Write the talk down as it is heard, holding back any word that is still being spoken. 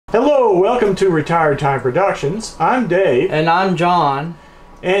Hello, welcome to Retired Time Productions. I'm Dave. And I'm John.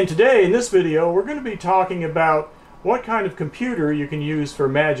 And today in this video we're going to be talking about what kind of computer you can use for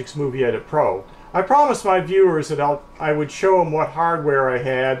Magix Movie Edit Pro. I promised my viewers that I would show them what hardware I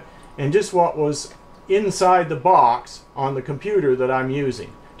had and just what was inside the box on the computer that I'm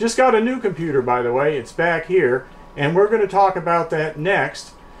using. Just got a new computer, by the way. It's back here, and we're going to talk about that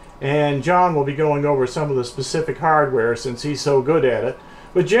next. And John will be going over some of the specific hardware since he's so good at it.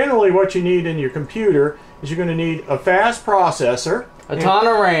 But generally what you need in your computer is you're going to need a fast processor. A ton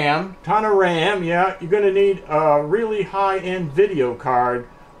of RAM. Yeah. You're going to need a really high-end video card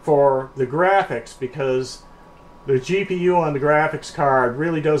for the graphics, because the GPU on the graphics card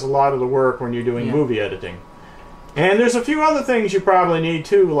really does a lot of the work when you're doing movie editing. And there's a few other things you probably need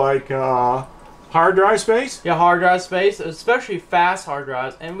too, like hard drive space. Yeah, hard drive space, especially fast hard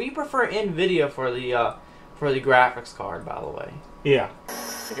drives. And we prefer NVIDIA for the graphics card, by the way. Yeah.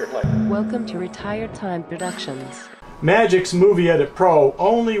 Welcome to Retired Time Productions. Magix Movie Edit Pro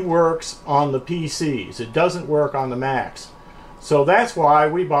only works on the PCs. It doesn't work on the Macs. So that's why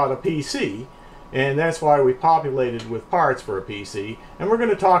we bought a PC, and that's why we populated with parts for a PC. And we're going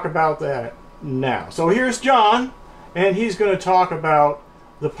to talk about that now. So here's John, and he's going to talk about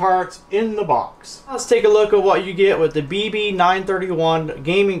the parts in the box. Let's take a look at what you get with the BB931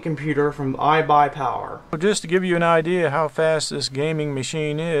 gaming computer from iBuyPower. Just to give you an idea how fast this gaming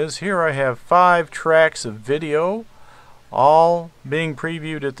machine is, here I have 5 tracks of video, all being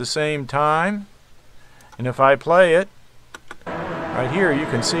previewed at the same time. And if I play it, right here you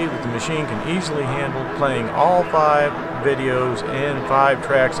can see that the machine can easily handle playing all 5 videos and 5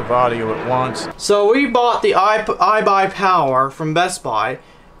 tracks of audio at once. So we bought the iBuyPower from Best Buy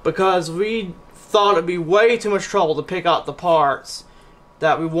because we thought it'd be way too much trouble to pick out the parts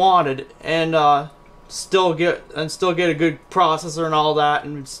that we wanted and still get a good processor and all that,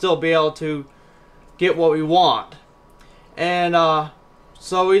 and still be able to get what we want. And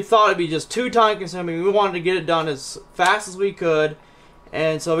so we thought it'd be just too time consuming. We wanted to get it done as fast as we could,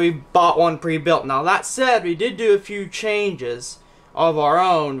 and so we bought one pre-built. Now that said, we did do a few changes of our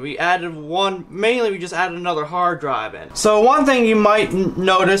own. We added mainly we just added another hard drive in. So one thing you might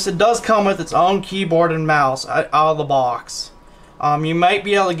notice, it does come with its own keyboard and mouse out of the box. You might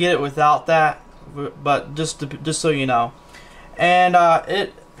be able to get it without that, but just so you know. And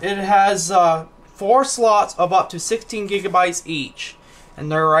it has 4 slots of up to 16 gigabytes each, and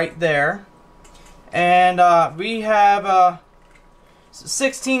they're right there. And we have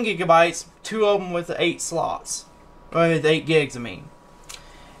 16 gigabytes, 2 of them with 8 slots. With 8 gigs, I mean.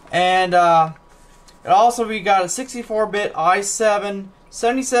 And also we got a 64-bit i7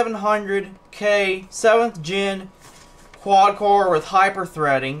 7700K 7th gen quad core with hyper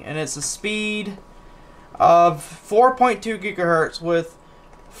threading, and it's a speed of 4.2 gigahertz with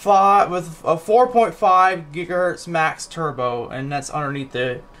a 4.5 gigahertz max turbo, and that's underneath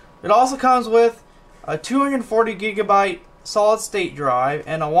it. It also comes with a 240 gigabyte solid state drive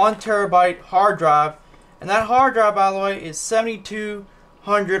and a 1 terabyte hard drive. And that hard drive, by the way, is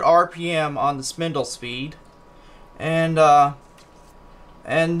 7200 RPM on the spindle speed. And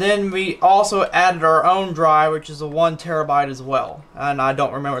then we also added our own drive, which is a 1 terabyte as well. And I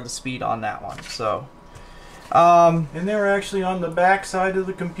don't remember the speed on that one. So, and they're actually on the back side of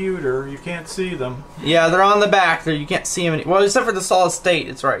the computer. You can't see them. Yeah, they're on the back. You can't see them. Well, except for the solid state,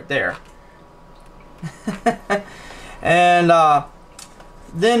 it's right there. And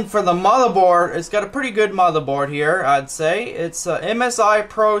then for the motherboard, it's got a pretty good motherboard here, I'd say. It's a MSI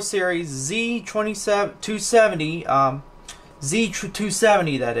Pro Series Z270,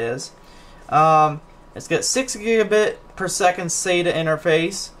 Z270 that is. It's got 6 gigabit per second SATA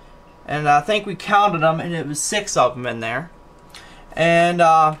interface, and I think we counted them, and it was 6 of them in there. And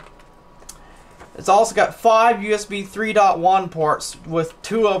it's also got 5 USB 3.1 ports, with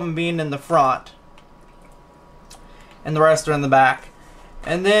 2 of them being in the front, and the rest are in the back.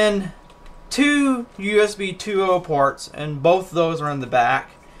 And then 2 USB 2.0 ports, and both of those are in the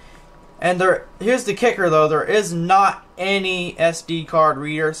back. And here's the kicker though, there is not any SD card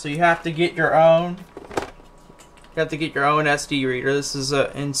reader, so you have to get your own. You have to get your own SD reader. This is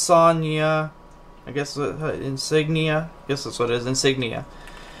a Insignia, I guess Insignia. I guess that's what it is, Insignia.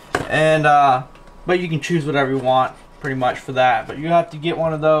 And but you can choose whatever you want, pretty much for that. But you have to get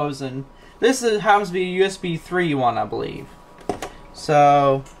one of those, and this happens to be a USB 3 one, I believe.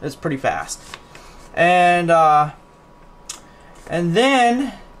 So it's pretty fast. And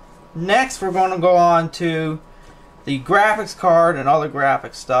then next we're going to go on to the graphics card and other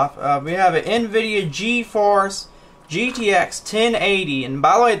graphics stuff. We have an NVIDIA GeForce GTX 1080, and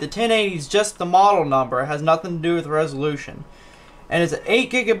by the way, the 1080 is just the model number. It has nothing to do with resolution. and it's an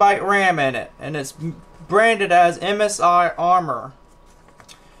 8 GB RAM in it, and it's branded as MSI Armor.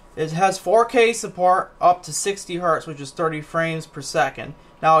 It has 4K support up to 60 Hz, which is 30 frames per second.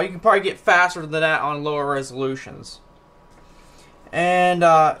 Now you can probably get faster than that on lower resolutions. And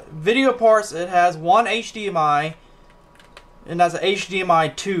video ports, it has one HDMI, and that's an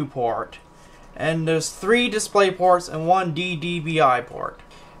HDMI 2 port. And there's 3 display ports and 1 DVI port.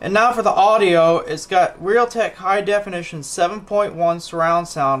 And now for the audio, it's got Realtek high definition 7.1 surround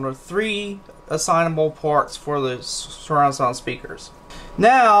sound with 3 assignable ports for the surround sound speakers.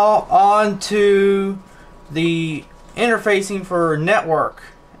 Now on to the interfacing for network.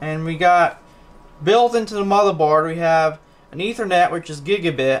 And we got built into the motherboard, we have an Ethernet, which is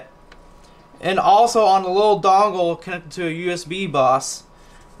gigabit, and also on the little dongle connected to a USB bus,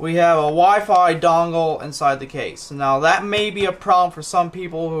 we have a Wi-Fi dongle inside the case. Now that may be a problem for some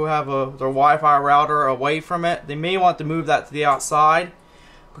people who have their Wi-Fi router away from it. They may want to move that to the outside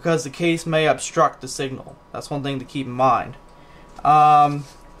because the case may obstruct the signal. That's one thing to keep in mind. And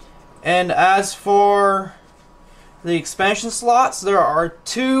as for the expansion slots, there are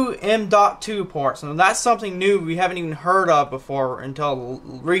 2 M.2 ports, and that's something new we haven't even heard of before until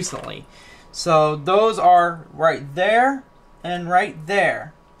recently. So those are right there and right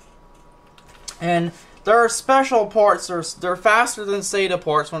there. And there are special ports. They're faster than SATA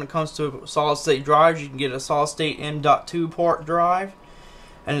ports when it comes to solid state drives. You can get a solid state M.2 port drive,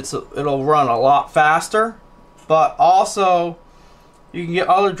 and it'll run a lot faster. But also, you can get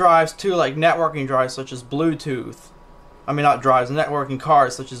other drives too, like networking drives such as Bluetooth. I mean, not drives, networking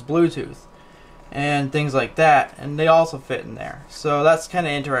cards such as Bluetooth and things like that. And they also fit in there. So that's kind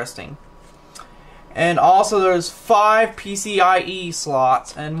of interesting. And also there's 5 PCIe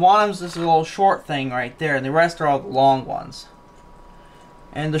slots, and one of them's this little short thing right there, and the rest are all the long ones.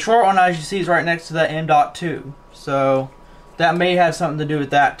 And the short one, as you see, is right next to that M.2. So that may have something to do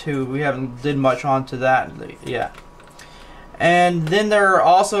with that too. We haven't did much onto that yet. And then there are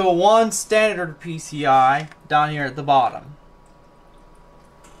also 1 standard PCI down here at the bottom.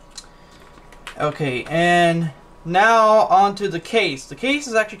 Okay, and now onto the case. The case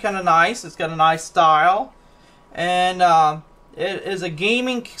is actually kind of nice. It's got a nice style, and it is a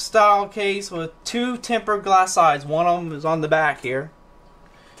gaming style case with 2 tempered glass sides. One of them is on the back here,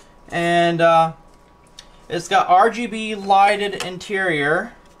 and it's got RGB lighted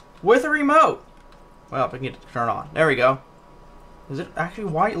interior with a remote. Well, if I can get it to turn on. There we go. Is it actually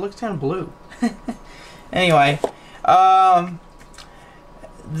white? It looks kind of blue. Anyway,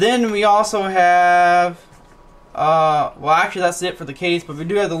 then we also have well, actually that's it for the case, but we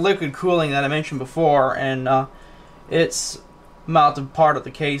do have the liquid cooling that I mentioned before, and it's mounted part of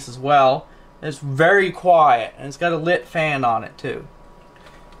the case as well. It's very quiet, and it's got a lit fan on it too,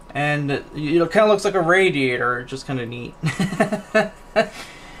 and it kind of looks like a radiator. It's just kind of neat.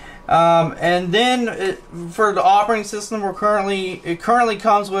 And then for the operating system, it currently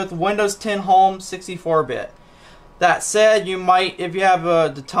comes with Windows 10 Home 64-bit. That said, you might, if you have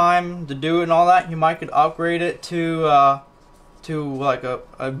the time to do it and all that, you might could upgrade it to like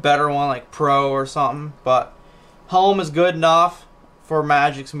a better one, like Pro or something. But Home is good enough for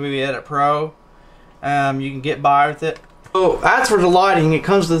Magix Movie Edit Pro. You can get by with it. So as for the lighting, it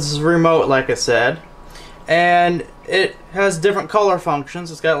comes with this remote, like I said, and it has different color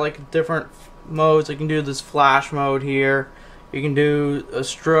functions. It's got like different modes. You can do this flash mode here. You can do a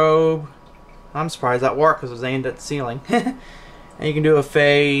strobe. I'm surprised that worked because it was aimed at the ceiling. And you can do a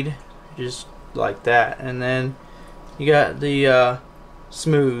fade, just like that. And then you got the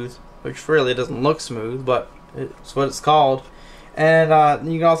smooth, which really doesn't look smooth, but it's what it's called.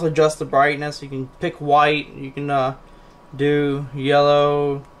 And you can also adjust the brightness. You can pick white. You can do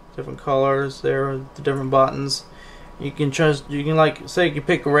yellow, different colors there with the different buttons. You can like, say you can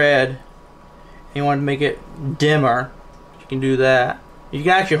pick red and you want to make it dimmer. You can do that. You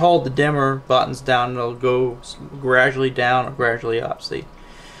can actually hold the dimmer buttons down and it'll go gradually down or gradually up, see?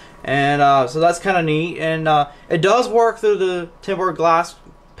 And so that's kind of neat. And it does work through the tempered glass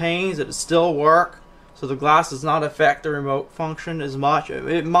panes. It still work. So the glass does not affect the remote function as much.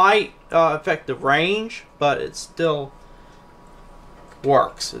 It might affect the range, but it still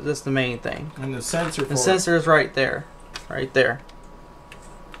works. That's the main thing. And the sensor for the sensor is right there. Right there.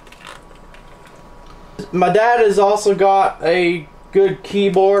 My dad has also got a good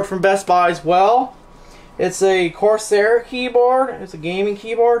keyboard from Best Buy as well. It's a Corsair keyboard. It's a gaming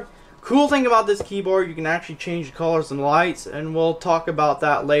keyboard. Cool thing about this keyboard, you can actually change the colors and lights, and we'll talk about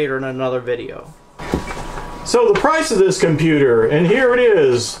that later in another video. So the price of this computer, and here it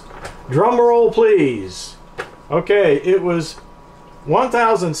is. Drum roll please. Okay, it was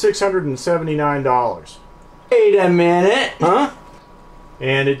 $1,679. Wait a minute. Huh?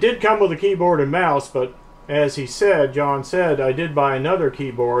 And it did come with a keyboard and mouse, but as he said, John said, I did buy another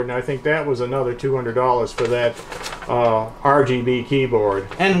keyboard, and I think that was another $200 for that RGB keyboard.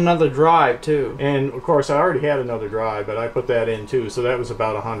 And another drive, too. And, of course, I already had another drive, but I put that in, too, so that was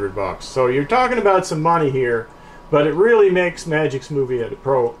about $100. So you're talking about some money here, but it really makes Magix Movie Edit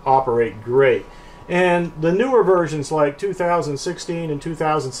Pro operate great. And the newer versions, like 2016 and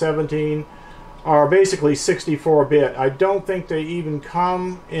 2017, are basically 64-bit. I don't think they even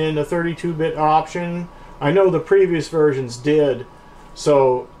come in a 32-bit option. I know the previous versions did,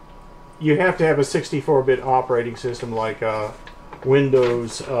 so you have to have a 64-bit operating system like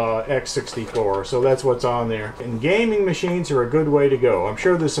Windows x64, so that's what's on there. And gaming machines are a good way to go. I'm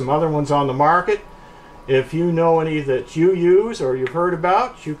sure there's some other ones on the market. If you know any that you use or you've heard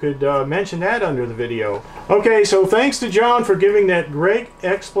about, you could mention that under the video. Okay, so thanks to John for giving that great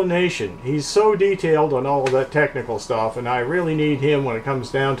explanation. He's so detailed on all of that technical stuff, and I really need him when it comes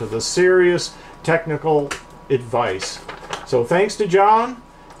down to the serious technical advice. So thanks to John,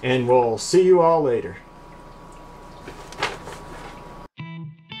 and we'll see you all later.